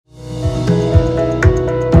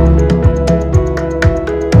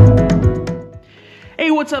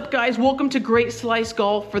up, guys? Welcome to Great Slice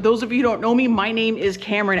Golf. For those of you who don't know me, my name is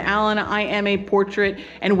Cameron Allen. I am a portrait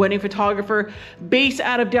and wedding photographer based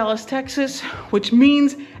out of Dallas, Texas, which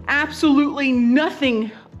means absolutely nothing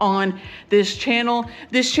on this channel.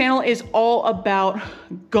 This channel is all about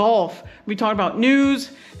golf. We talk about news,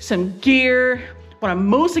 some gear. What I'm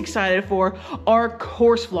most excited for are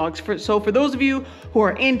course vlogs. So for those of you who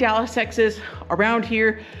are in Dallas, Texas, around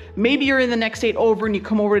here, maybe you're in the next state over and you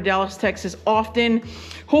come over to Dallas, Texas often,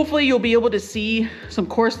 hopefully you'll be able to see some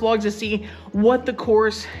course vlogs to see what the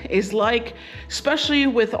course is like, especially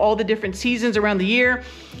with all the different seasons around the year.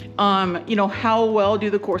 You know, how well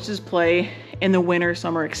do the courses play in the winter,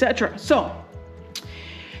 summer, etc. So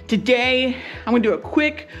today I'm gonna do a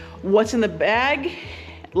quick what's in the bag.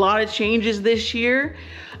 A lot of changes this year.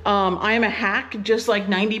 I am a hack, just like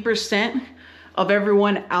 90% of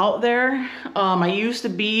everyone out there. I used to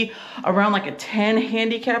be around like a 10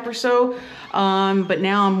 handicap or so, but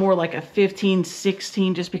now I'm more like a 15,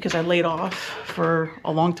 16, just because I laid off for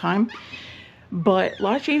a long time. But a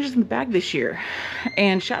lot of changes in the bag this year.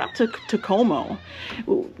 And shout out to Tacoma,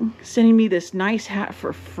 sending me this nice hat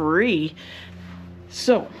for free.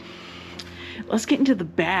 So let's get into the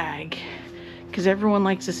bag, because everyone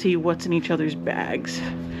likes to see what's in each other's bags.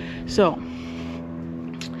 So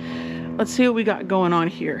let's see what we got going on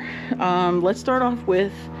here. Let's start off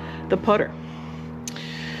with the putter.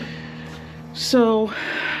 So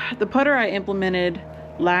the putter I implemented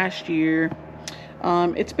last year,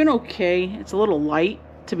 it's been okay. It's a little light,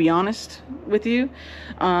 to be honest with you.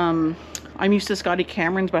 I'm used to Scotty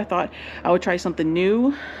Cameron's, but I thought I would try something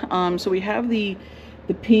new. So we have the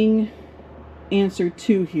Ping Answer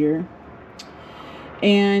 2 here,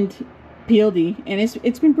 and PLD, and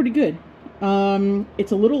it's been pretty good.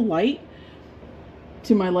 It's a little light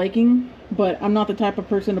to my liking, but I'm not the type of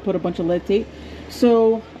person to put a bunch of lead tape.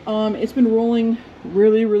 So it's been rolling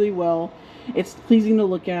really well. It's pleasing to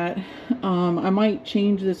look at. I might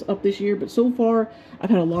change this up this year, but so far I've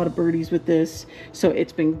had a lot of birdies with this, so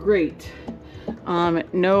it's been great.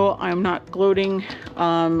 No, I'm not gloating.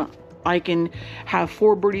 I can have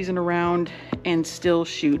 4 birdies in a round and still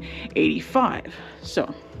shoot 85.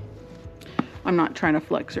 So I'm not trying to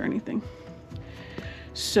flex or anything.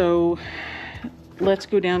 So let's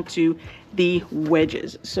go down to the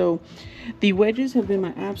wedges. So the wedges have been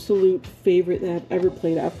my absolute favorite that I've ever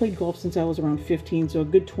played. I've played golf since I was around 15, so a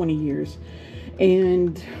good 20 years.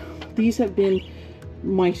 And these have been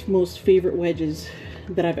my most favorite wedges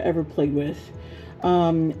that I've ever played with.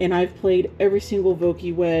 And I've played every single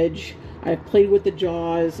Vokey wedge. I've played with the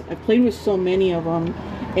Jaws. I've played with so many of them.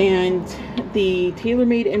 And the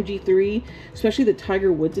TaylorMade MG3, especially the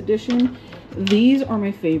Tiger Woods edition, these are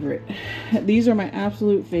my favorite. These are my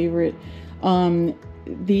absolute favorite.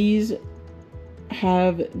 These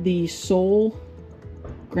have the sole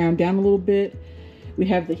ground down a little bit. We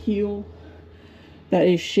have the heel that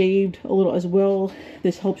is shaved a little as well.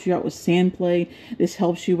 This helps you out with sand play. This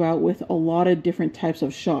helps you out with a lot of different types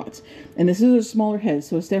of shots. And this is a smaller head,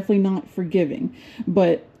 so it's definitely not forgiving.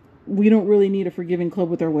 But we don't really need a forgiving club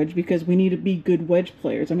with our wedge, because we need to be good wedge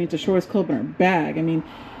players. I mean, it's the shortest club in our bag. I mean,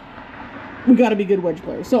 we got to be good wedge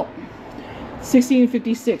players. So 60 and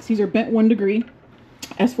 56, these are bent 1 degree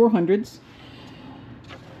S400s.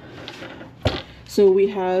 So we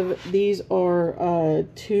have, these are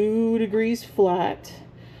 2 degrees flat,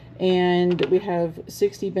 and we have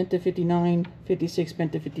 60 bent to 59, 56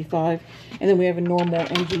 bent to 55, and then we have a normal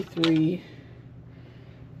MG3,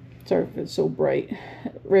 sorry if it's so bright,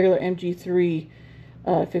 regular MG3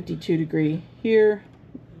 52 degree here,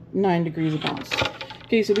 9 degrees of bounce.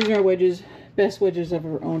 Okay, so these are our wedges, best wedges I've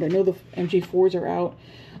ever owned. I know the MG4s are out,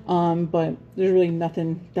 but there's really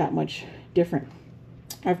nothing that much different.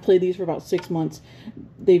 I've played these for about 6 months.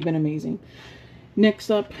 They've been amazing.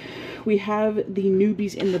 Next up, we have the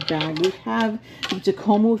newbies in the bag. We have the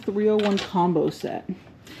Tacoma 301 combo set.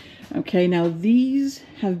 Okay, now these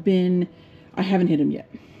have been, I haven't hit them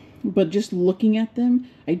yet, but just looking at them,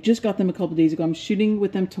 I just got them a couple days ago. I'm shooting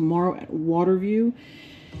with them tomorrow at Waterview.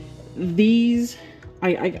 These,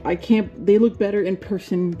 I can't, they look better in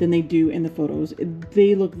person than they do in the photos.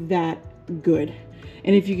 They look that good.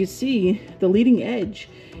 And if you can see, the leading edge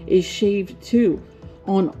is shaved too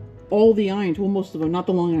on all the irons. Well, most of them, not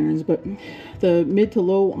the long irons, but the mid to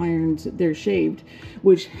low irons, they're shaved,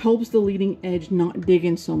 which helps the leading edge not dig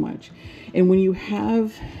in so much. And when you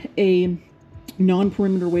have a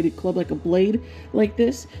non-perimeter weighted club like a blade like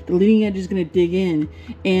this, the leading edge is going to dig in.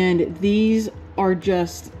 And these are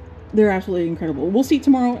just, they're absolutely incredible. We'll see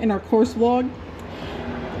tomorrow in our course vlog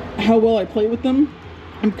how well I play with them.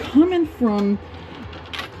 I'm coming from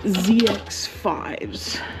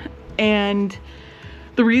ZX5s, and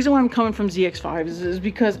The reason why I'm coming from ZX5s is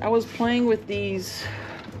because I was playing with these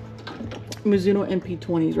Mizuno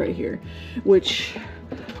MP20s right here, which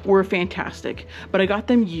were fantastic, but I got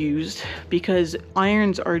them used because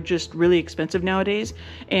irons are just really expensive nowadays,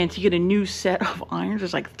 and to get a new set of irons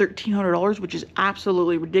is like $1,300, which is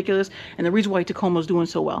absolutely ridiculous, and the reason why Tacoma's doing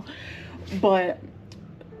so well. But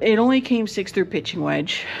it only came 6-through pitching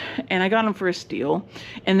wedge, and I got them for a steal.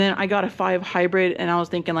 And then I got a 5 hybrid, and I was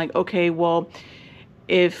thinking like, okay, well,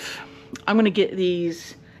 if I'm gonna get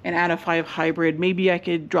these and add a 5 hybrid, maybe I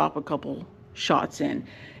could drop a couple shots in.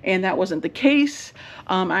 And that wasn't the case.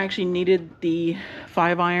 I actually needed the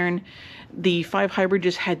 5 iron. The 5 hybrid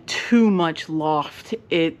just had too much loft.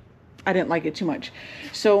 I didn't like it too much.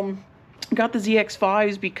 So got the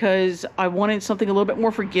ZX5s because I wanted something a little bit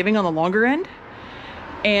more forgiving on the longer end.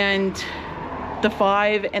 And the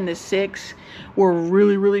 5 and the 6 were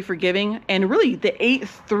really, really forgiving. And really the 8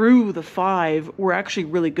 through the 5 were actually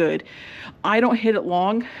really good. I don't hit it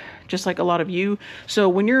long, just like a lot of you. So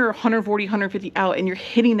when you're 140, 150 out and you're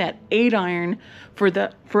hitting that 8 iron for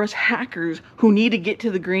us hackers who need to get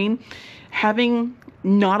to the green, having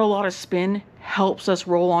not a lot of spin helps us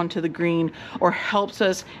roll onto the green, or helps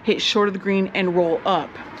us hit short of the green and roll up.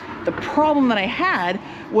 The problem that I had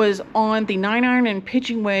was on the 9 iron and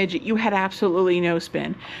pitching wedge, you had absolutely no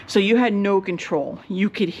spin. So you had no control. You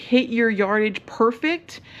could hit your yardage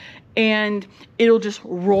perfect and it'll just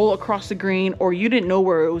roll across the green, or you didn't know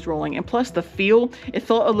where it was rolling. And plus the feel, it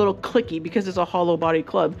felt a little clicky because it's a hollow body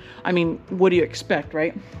club. I mean, what do you expect,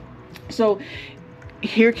 right? So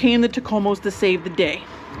here came the Tacomos to save the day.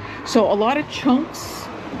 So a lot of chunks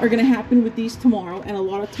are going to happen with these tomorrow, and a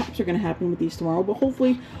lot of tops are going to happen with these tomorrow, but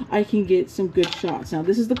hopefully I can get some good shots. Now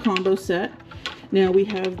this is the combo set. Now we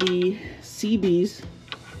have the CBs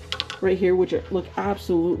right here, which look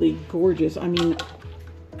absolutely gorgeous. I mean,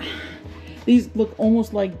 these look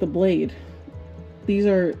almost like the blade. These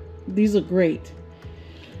look great.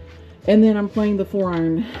 And then I'm playing the 4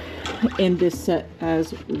 iron in this set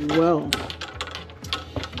as well.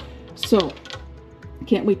 So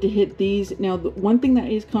can't wait to hit these. Now the one thing that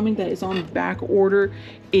is coming that is on back order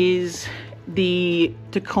is the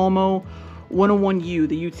Tacoma 101U,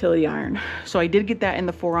 the utility iron. So I did get that in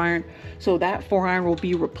the 4 iron. So that 4 iron will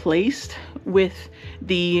be replaced with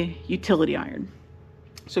the utility iron.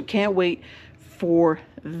 So can't wait for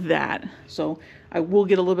that. So I will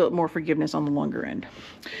get a little bit more forgiveness on the longer end.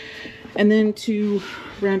 And then to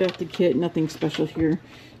round out the kit, nothing special here.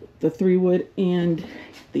 The 3 wood and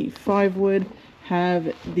the 5 wood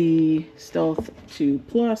have the Stealth 2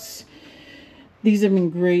 Plus. These have been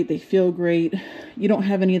great. They feel great. You don't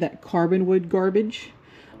have any of that carbon wood garbage.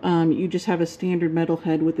 You just have a standard metal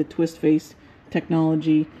head with the twist face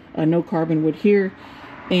technology. No carbon wood here.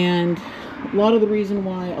 And a lot of the reason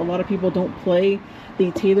why a lot of people don't play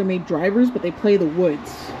the TaylorMade drivers, but they play the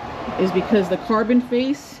woods, is because the carbon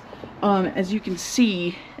face, as you can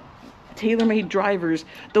see, TaylorMade drivers,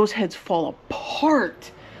 those heads fall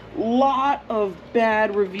apart. Lot of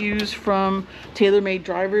bad reviews from TaylorMade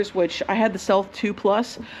drivers, which I had the Stealth 2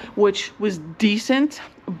 Plus, which was decent,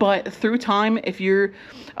 but through time, if you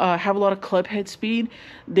have a lot of club head speed,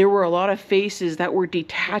 there were a lot of faces that were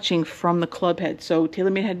detaching from the club head. So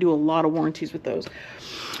TaylorMade had to do a lot of warranties with those.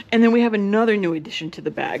 And then we have another new addition to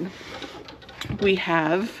the bag. We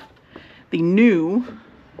have the new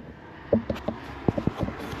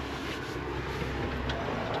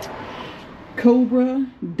Cobra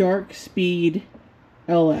Dark Speed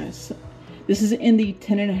LS. This is in the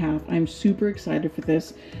 10.5. I'm super excited for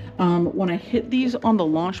this. When I hit these on the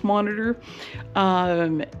launch monitor,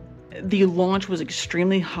 the launch was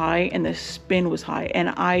extremely high and the spin was high, and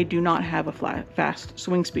I do not have a fast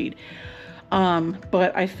swing speed.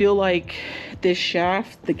 But I feel like this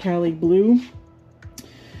shaft, the Cali Blue,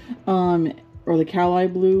 or the Cali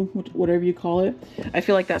Blue, whatever you call it, I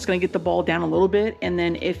feel like that's going to get the ball down a little bit. And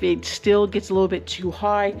then if it still gets a little bit too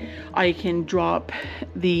high, I can drop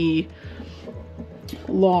the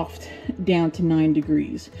loft down to 9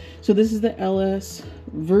 degrees. So this is the LS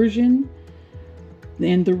version.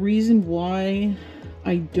 And the reason why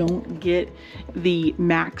I don't get the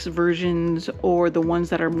max versions or the ones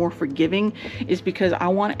that are more forgiving is because I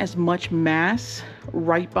want as much mass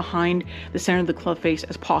right behind the center of the club face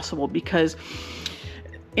as possible, because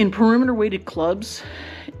in perimeter weighted clubs,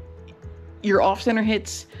 your off center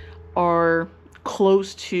hits are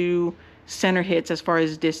close to center hits as far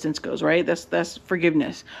as distance goes, right? That's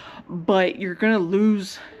forgiveness, but you're gonna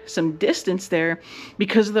lose some distance there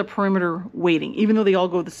because of the perimeter weighting, even though they all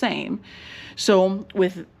go the same. So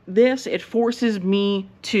with this, it forces me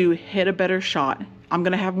to hit a better shot I'm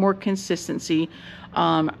gonna have more consistency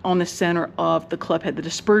on the center of the club head. The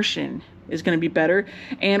dispersion is gonna be better.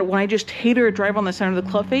 And when I just tater a drive on the center of the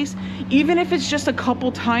club face, even if it's just a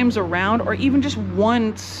couple times around or even just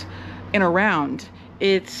once in a round,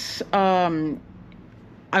 it's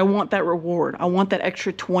I want that reward. I want that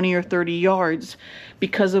extra 20 or 30 yards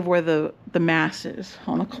because of where the mass is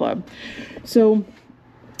on the club. So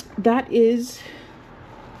that is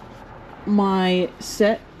my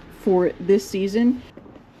set for this season.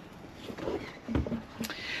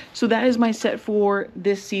 So that is my set for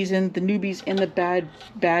this season. The newbies in the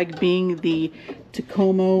bag being the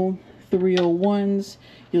Tacoma 301s.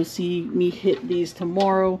 You'll see me hit these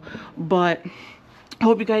tomorrow, but I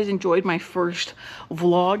hope you guys enjoyed my first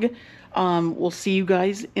vlog. We'll see you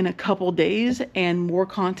guys in a couple days and more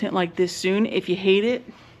content like this soon. If you hate it,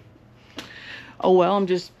 oh well, I'm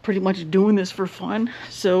just pretty much doing this for fun.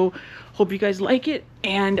 So hope you guys like it,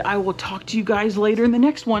 and I will talk to you guys later in the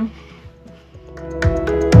next one.